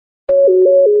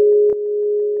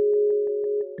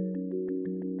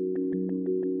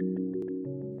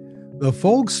The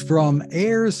folks from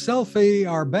AirSelfie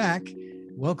are back.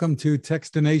 Welcome to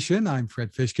Techstination. I'm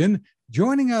Fred Fishkin.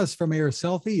 Joining us from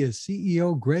AirSelfie is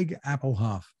CEO Greg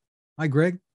Appelhof. Hi,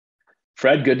 Greg.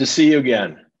 Fred, good to see you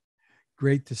again.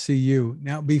 Great to see you.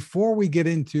 Now, before we get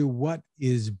into what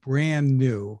is brand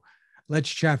new,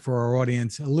 let's chat for our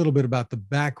audience a little bit about the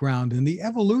background and the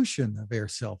evolution of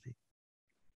AirSelfie.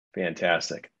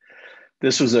 Fantastic.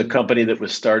 This was a company that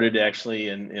was started actually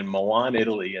in Milan,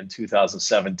 Italy in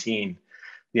 2017.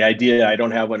 The idea, I don't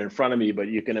have one in front of me, but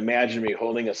you can imagine me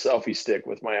holding a selfie stick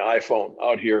with my iPhone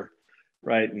out here,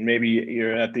 right? And maybe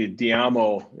you're at the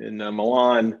Diamo in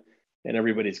Milan and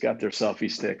everybody's got their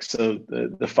selfie sticks. So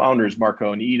the founders,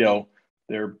 Marco and Ido,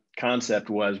 their concept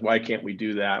was, why can't we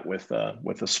do that with a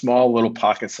small little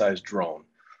pocket-sized drone?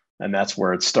 And that's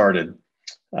where it started.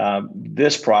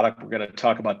 This product we're going to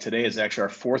talk about today is actually our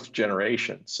fourth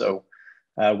generation. So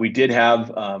we did have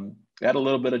had a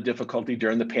little bit of difficulty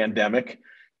during the pandemic,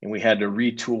 and we had to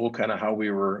retool kind of how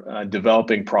we were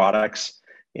developing products.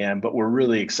 But we're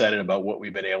really excited about what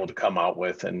we've been able to come out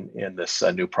with in this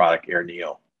new product, Air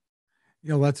Neo. You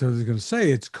know, that's what I was going to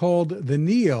say. It's called the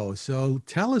Neo. So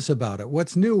tell us about it.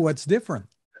 What's new? What's different?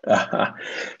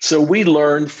 So we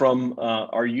learned from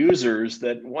our users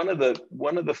that one of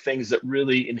the things that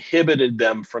really inhibited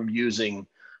them from using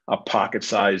a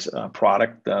pocket-sized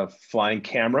product, flying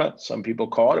camera, some people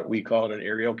call it, we call it an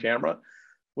aerial camera,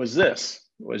 was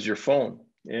your phone.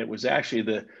 And it was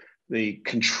actually the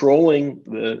controlling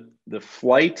the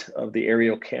flight of the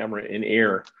aerial camera in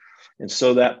air. And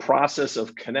so that process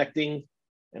of connecting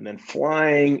and then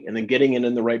flying and then getting it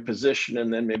in the right position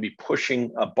and then maybe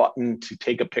pushing a button to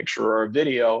take a picture or a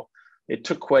video, it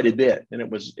took quite a bit. And it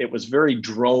was very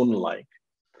drone-like.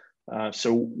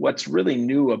 So what's really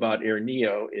new about Air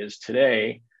Neo is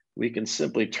today, we can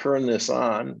simply turn this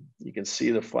on. You can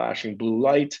see the flashing blue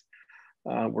light.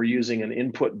 We're using an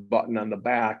input button on the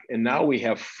back. And now we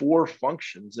have 4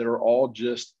 functions that are all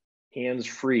just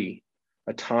hands-free,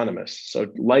 autonomous.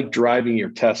 So like driving your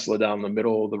Tesla down the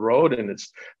middle of the road and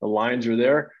the lines are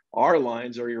there, our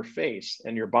lines are your face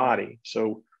and your body.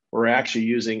 So we're actually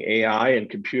using AI and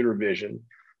computer vision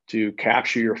to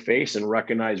capture your face and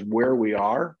recognize where we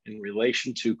are in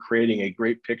relation to creating a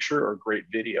great picture or great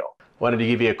video. Wanted to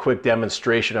give you a quick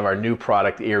demonstration of our new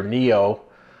product, Air Neo.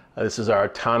 This is our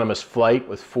autonomous flight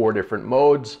with 4 different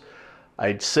modes.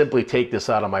 I'd simply take this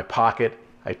out of my pocket.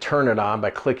 I turn it on by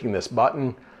clicking this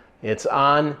button. It's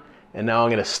on, and now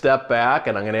I'm going to step back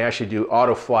and I'm going to actually do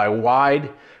auto fly wide,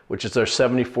 which is our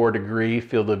 74-degree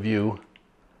field of view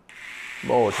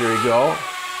mode. Here we go.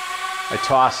 I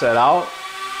toss that out.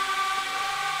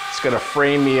 It's going to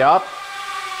frame me up.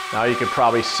 Now you can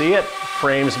probably see it.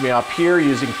 Frames me up here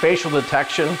using facial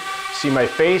detection. See my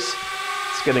face.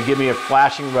 It's going to give me a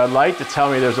flashing red light to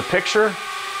tell me there's a picture.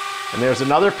 And there's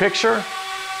another picture.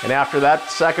 And after that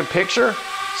second picture,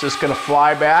 it's just going to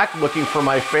fly back looking for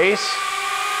my face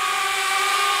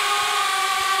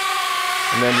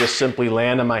and then just simply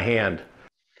land in my hand.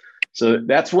 So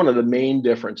that's one of the main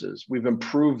differences. We've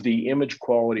improved the image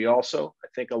quality also. I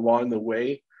think along the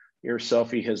way,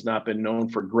 AirSelfie has not been known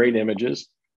for great images.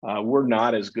 We're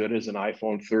not as good as an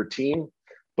iPhone 13,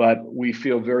 but we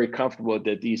feel very comfortable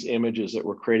that these images that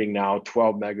we're creating now,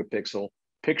 12 megapixel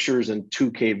pictures and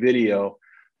 2K video,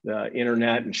 the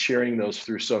internet and sharing those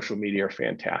through social media are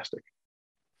fantastic.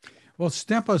 Well,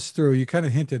 step us through, you kind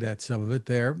of hinted at some of it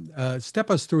there. Step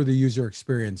us through the user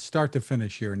experience, start to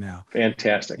finish here now.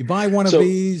 Fantastic. You buy one of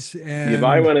these and... You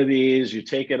buy one of these, you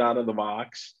take it out of the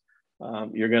box.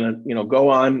 You're going to, go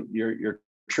on your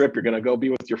trip. You're going to go be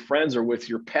with your friends or with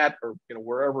your pet or,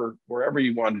 wherever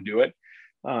you want to do it.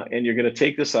 And you're going to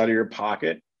take this out of your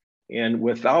pocket. And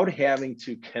without having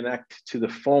to connect to the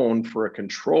phone for a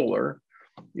controller,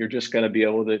 you're just going to be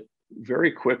able to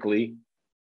very quickly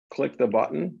click the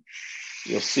button.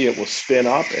 You'll see it will spin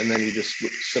up and then you just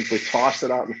simply toss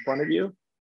it out in front of you.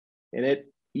 And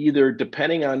it either,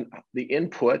 depending on the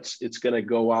inputs, it's going to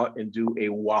go out and do a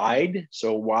wide.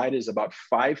 So wide is about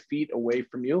 5 feet away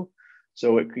from you.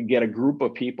 So it could get a group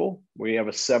of people. We have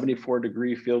a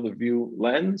 74-degree field of view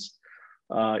lens.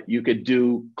 You could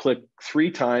click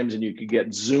 3 times and you could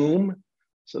get zoom.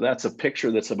 So that's a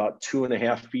picture that's about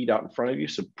 2.5 feet out in front of you.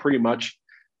 So pretty much,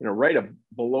 right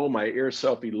below my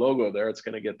AirSelfie logo there, it's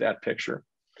going to get that picture.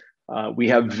 We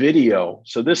have video.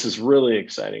 So this is really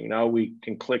exciting. Now we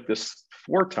can click this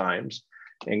 4 times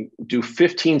and do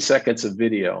 15 seconds of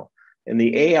video. And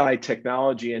the AI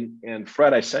technology, and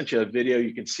Fred, I sent you a video.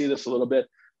 You can see this a little bit,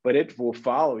 but it will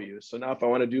follow you. So now if I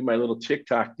want to do my little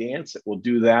TikTok dance, it will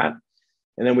do that.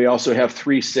 And then we also have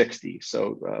 360.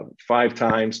 So 5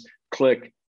 times,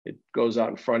 click, It goes out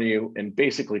in front of you and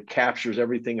basically captures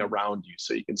everything around you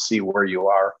so you can see where you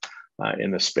are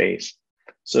in the space.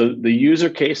 So the user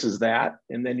case is that,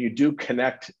 and then you do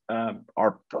connect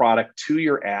our product to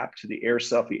your app, to the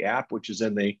AirSelfie app, which is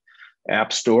in the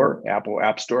App Store, Apple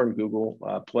App Store and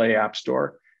Google Play App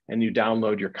Store, and you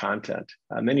download your content.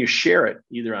 And then you share it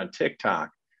either on TikTok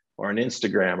or on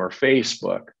Instagram or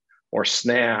Facebook or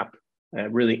Snap,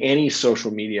 really any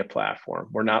social media platform.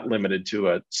 We're not limited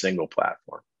to a single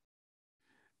platform.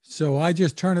 So I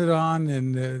just turn it on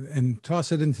and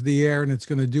toss it into the air, and it's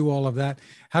going to do all of that.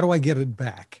 How do I get it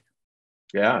back?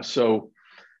 Yeah, so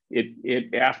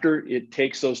after it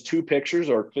takes those 2 pictures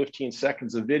or 15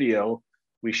 seconds of video,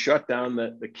 we shut down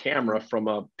the camera from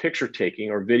a picture taking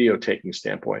or video taking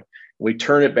standpoint. We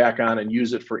turn it back on and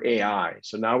use it for AI.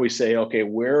 So now we say, okay,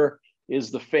 where is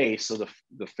the face? So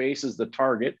the face is the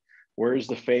target. Where is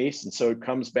the face? And so it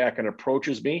comes back and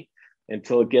approaches me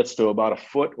until it gets to about 1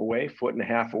 foot away,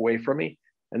 1.5 feet away from me.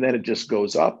 And then it just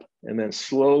goes up and then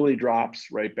slowly drops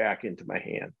right back into my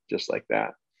hand, just like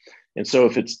that. And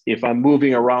so if I'm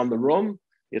moving around the room,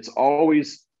 it's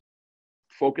always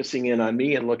focusing in on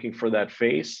me and looking for that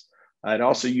face. It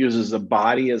also uses the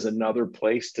body as another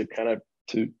place to kind of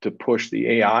to push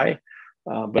the AI,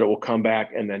 but it will come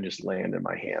back and then just land in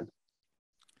my hand.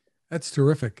 That's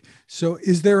terrific. So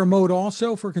is there a mode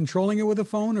also for controlling it with a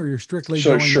phone, or you're strictly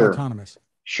going autonomous?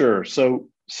 Sure. So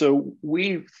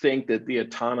we think that the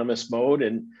autonomous mode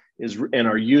and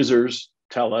our users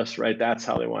tell us, right, that's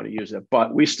how they want to use it.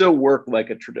 But we still work like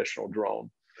a traditional drone.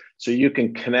 So you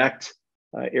can connect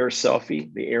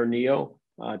AirSelfie, the Air Neo,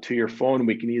 to your phone.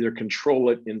 We can either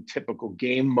control it in typical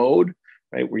game mode,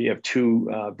 right, where you have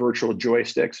 2 virtual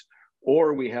joysticks,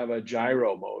 or we have a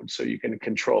gyro mode, so you can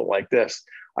control it like this.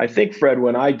 I think, Fred,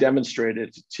 when I demonstrated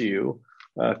it to you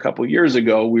a couple of years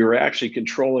ago, we were actually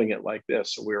controlling it like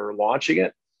this. So we were launching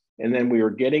it, and then we were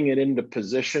getting it into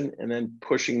position and then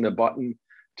pushing the button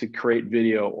to create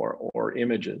video or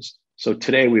images. So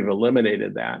today we've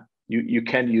eliminated that. You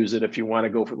can use it if you want to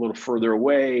go a little further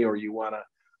away, or you want to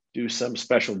do some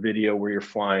special video where you're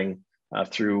flying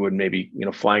through and maybe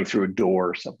flying through a door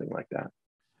or something like that.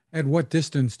 At what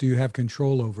distance do you have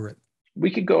control over it? We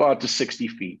could go out to 60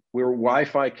 feet. We're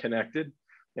Wi-Fi connected,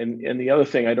 and the other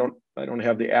thing, I don't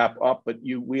have the app up, but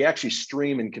we actually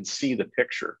stream and can see the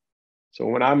picture. So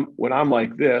when I'm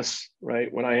like this,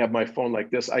 right, when I have my phone like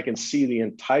this, I can see the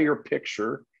entire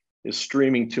picture is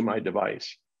streaming to my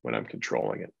device when I'm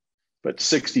controlling it, but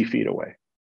 60 feet away.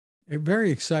 Very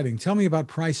exciting. Tell me about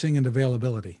pricing and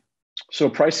availability. So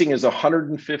pricing is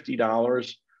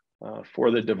 $150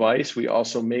 for the device. We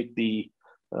also make the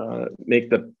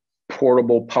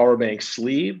portable power bank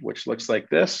sleeve, which looks like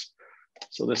this.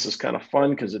 So this is kind of fun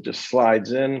because it just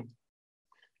slides in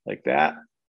like that.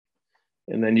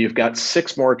 And then you've got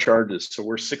 6 more charges. So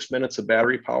we're 6 minutes of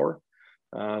battery power.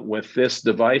 With this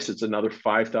device, it's another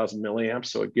 5,000 milliamps.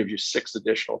 So it gives you 6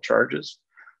 additional charges.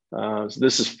 So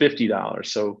this is $50.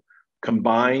 So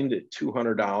combined at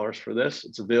 $200 for this.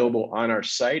 It's available on our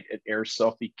site at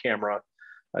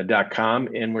airselfiecamera.com,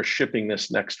 and we're shipping this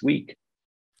next week.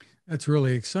 That's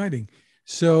really exciting.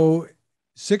 So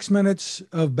 6 minutes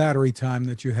of battery time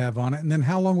that you have on it. And then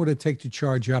how long would it take to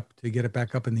charge up to get it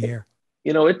back up in the air?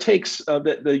 It takes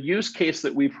the use case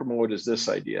that we promote is this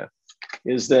idea,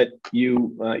 is that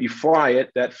you fly it.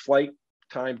 That flight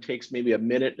time takes maybe a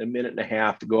minute and a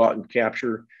half to go out and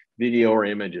capture video or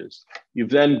images. You've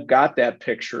then got that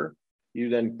picture. You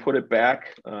then put it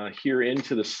back here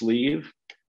into the sleeve,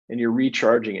 and you're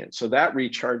recharging it. So that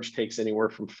recharge takes anywhere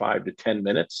from 5 to 10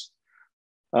 minutes.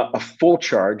 A full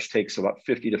charge takes about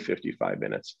 50 to 55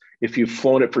 minutes if you've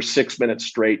flown it for 6 minutes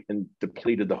straight and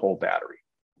depleted the whole battery.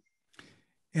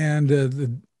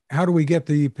 And how do we get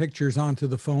the pictures onto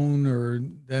the phone? Or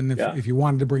then if you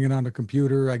wanted to bring it on a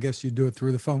computer, I guess you'd do it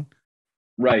through the phone?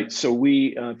 Right. So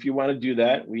we, if you want to do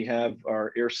that, we have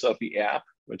our AirSelfie app,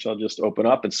 which I'll just open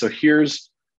up. And so here's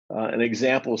an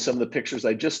example of some of the pictures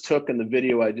I just took in the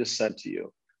video I just sent to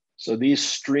you. So these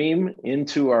stream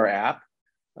into our app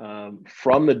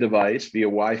from the device via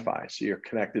Wi-Fi. So you're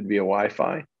connected via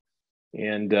Wi-Fi.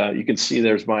 And you can see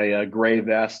there's my gray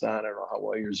vest on. I don't know how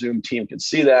well your Zoom team can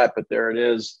see that, but there it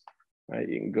is. Right?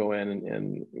 You can go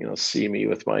in and see me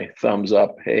with my thumbs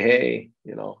up. Hey,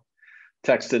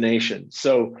 Techstination.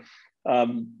 So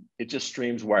it just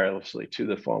streams wirelessly to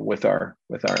the phone with our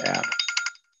app.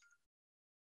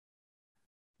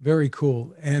 Very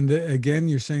cool. And again,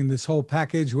 you're saying this whole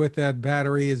package with that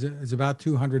battery is about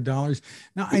 $200.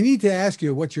 Now, I need to ask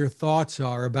you what your thoughts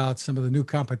are about some of the new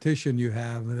competition you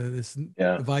have, this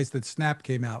device that Snap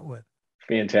came out with.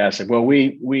 Fantastic. Well,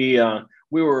 we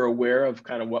we were aware of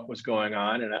kind of what was going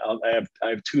on. And I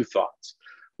have two thoughts.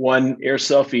 One,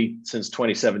 AirSelfie since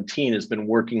 2017 has been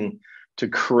working to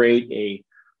create a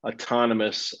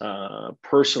autonomous,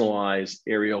 personalized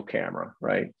aerial camera,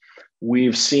 right?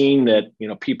 We've seen that,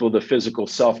 people, the physical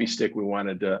selfie stick, we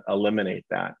wanted to eliminate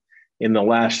that. In the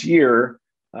last year,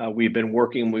 we've been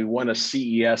working, we won a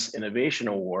CES Innovation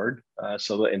Award,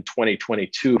 so that in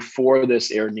 2022 for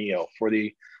this Air Neo, for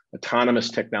the autonomous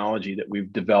technology that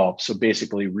we've developed. So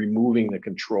basically removing the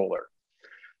controller.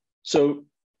 So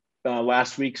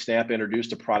last week, Snap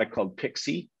introduced a product called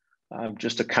Pixie.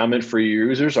 Just a comment for your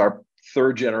users, our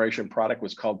third generation product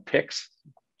was called Pix.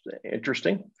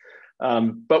 Interesting.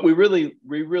 But what we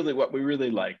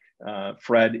really like,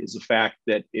 Fred, is the fact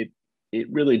that it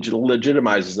really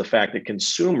legitimizes the fact that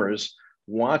consumers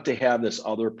want to have this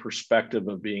other perspective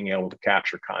of being able to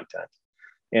capture content.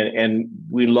 And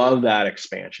we love that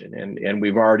expansion. And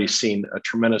we've already seen a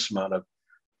tremendous amount of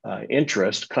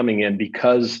interest coming in,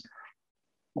 because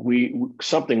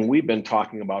something we've been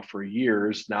talking about for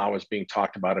years now is being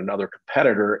talked about another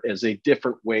competitor as a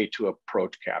different way to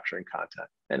approach capturing content.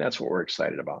 And that's what we're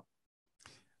excited about.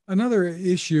 Another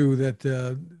issue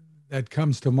that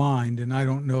comes to mind, and I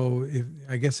don't know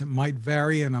I guess it might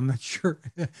vary, and I'm not sure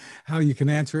how you can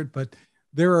answer it, but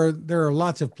there are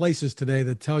lots of places today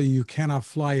that tell you cannot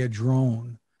fly a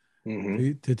drone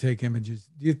to take images.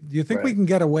 Do you think we can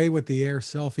get away with the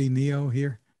AirSelfie Neo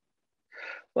here?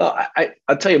 Well,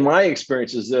 I'll tell you, my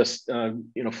experience is this,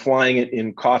 flying it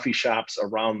in coffee shops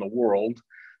around the world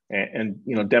and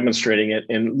demonstrating it.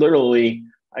 And literally,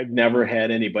 I've never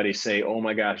had anybody say, oh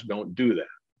my gosh, don't do that.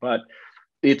 But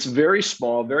it's very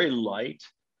small, very light.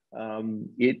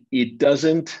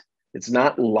 It's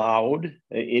not loud.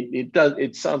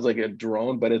 It sounds like a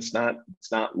drone, but it's not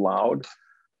loud.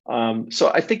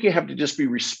 So I think you have to just be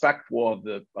respectful of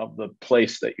the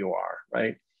place that you are,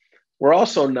 right? We're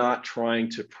also not trying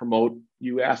to promote,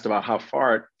 you asked about how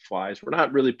far it flies. We're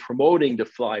not really promoting to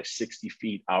fly 60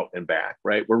 feet out and back,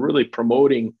 right? We're really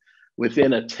promoting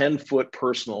within a 10-foot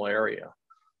personal area.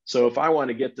 So if I want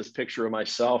to get this picture of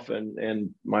myself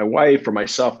and my wife, or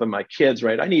myself and my kids,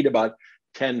 right, I need about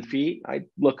 10 feet. I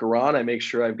look around, I make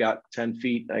sure I've got 10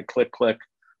 feet, I click,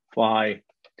 fly,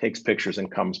 takes pictures and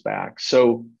comes back.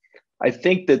 So I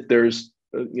think that there's,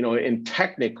 and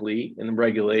technically in the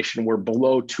regulation, we're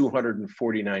below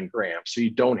 249 grams. So you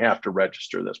don't have to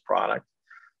register this product.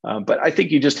 But I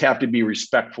think you just have to be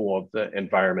respectful of the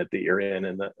environment that you're in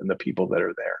and the people that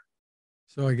are there.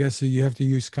 So I guess you have to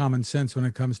use common sense when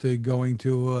it comes to going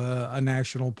to a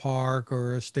national park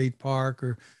or a state park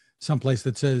or someplace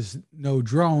that says no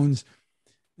drones.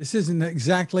 This isn't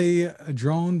exactly a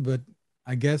drone, but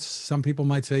I guess some people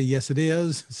might say, yes, it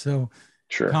is. So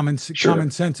common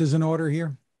sense is in order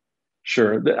here.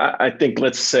 Sure. I think,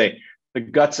 let's say the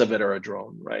guts of it are a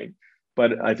drone, right?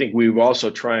 But I think we've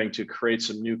also trying to create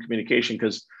some new communication,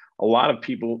 because a lot of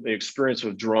people, the experience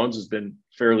with drones has been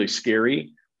fairly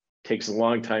scary, takes a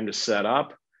long time to set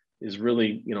up, is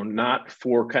really, not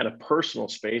for kind of personal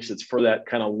space. It's for that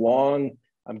kind of long,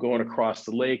 I'm going across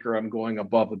the lake or I'm going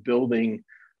above a building,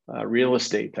 real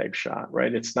estate type shot,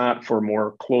 right? It's not for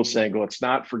more close angle. It's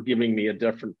not for giving me a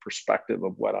different perspective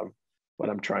of what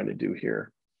I'm trying to do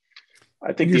here.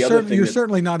 I think you're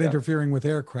certainly not interfering with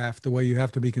aircraft the way you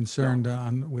have to be concerned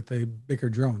with the bigger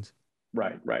drones.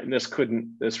 Right. And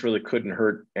this really couldn't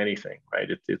hurt anything, right?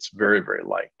 It's very, very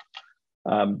light.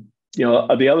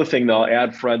 The other thing that I'll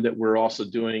add, Fred, that we're also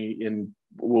doing,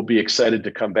 we'll be excited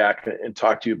to come back and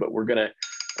talk to you, but we're gonna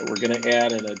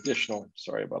add an additional,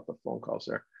 sorry about the phone calls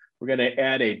there. We're gonna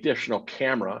add an additional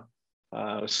camera.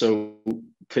 So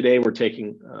today we're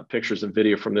taking pictures and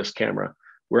video from this camera.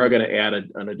 We're gonna add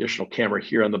an additional camera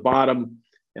here on the bottom,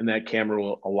 and that camera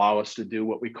will allow us to do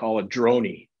what we call a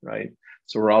Droney, right?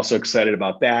 So we're also excited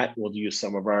about that. We'll use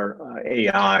some of our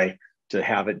AI to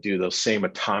have it do those same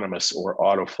autonomous or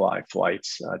auto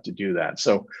flights to do that.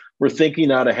 So we're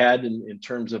thinking out ahead in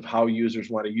terms of how users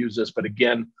want to use this, but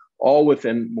again, all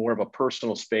within more of a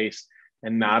personal space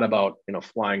and not about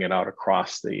flying it out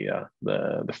across the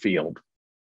field.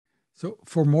 So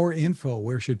for more info,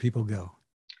 where should people go?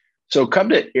 So come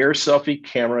to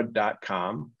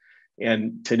airselfiecamera.com,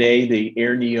 and today the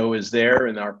Air Neo is there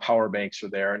and our power banks are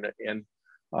there, and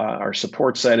our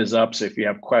support site is up. So if you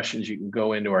have questions, you can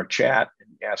go into our chat and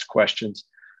ask questions.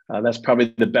 That's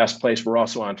probably the best place. We're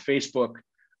also on Facebook.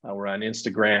 We're on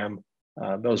Instagram.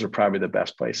 Those are probably the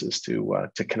best places to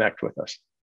connect with us.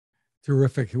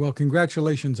 Terrific. Well,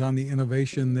 congratulations on the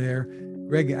innovation there.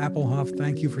 Greg Appelhof,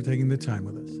 thank you for taking the time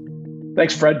with us.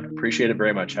 Thanks, Fred. Appreciate it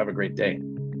very much. Have a great day.